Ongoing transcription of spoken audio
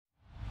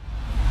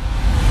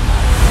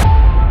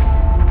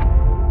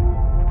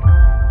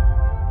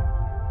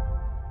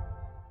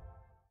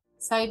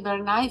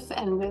CyberKnife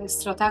and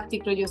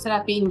stereotactic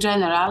radiotherapy in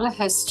general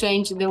has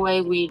changed the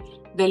way we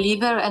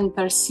deliver and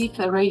perceive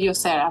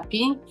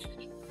radiotherapy.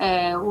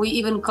 We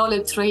even call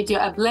it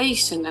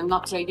radioablation and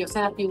not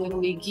radiotherapy when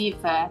we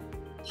give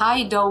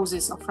high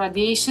doses of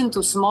radiation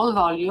to small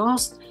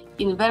volumes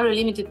in very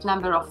limited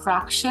number of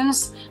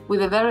fractions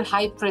with a very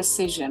high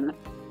precision.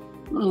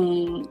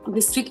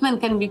 This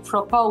treatment can be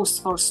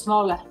proposed for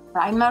small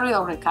primary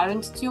or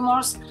recurrent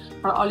tumors,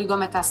 for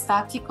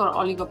oligometastatic or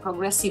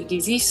oligoprogressive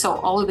disease, so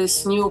all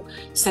these new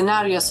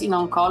scenarios in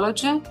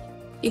oncology.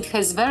 It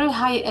has very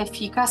high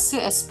efficacy,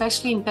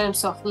 especially in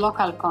terms of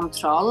local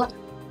control,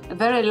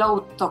 very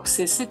low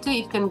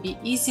toxicity. It can be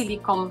easily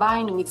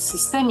combined with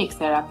systemic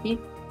therapy.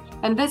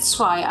 And that's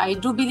why I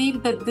do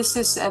believe that this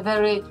is a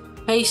very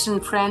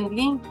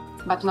patient-friendly,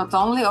 but not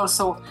only,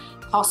 also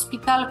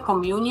hospital,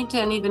 community,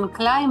 and even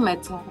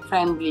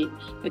climate-friendly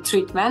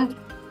treatment.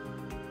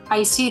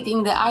 I see it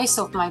in the eyes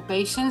of my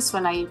patients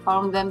when I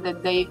inform them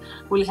that they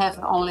will have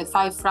only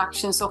 5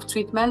 fractions of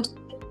treatment,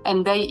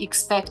 and they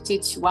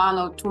expected 1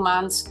 or 2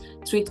 months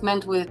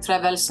treatment with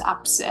travels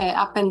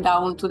up and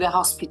down to the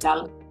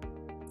hospital.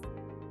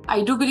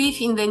 I do believe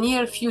in the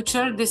near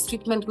future this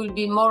treatment will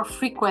be more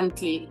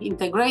frequently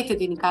integrated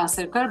in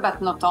cancer care,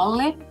 but not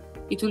only.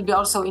 It will be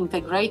also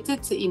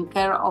integrated in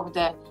care of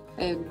the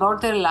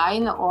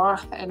borderline or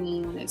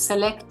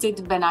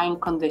selected benign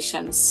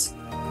conditions.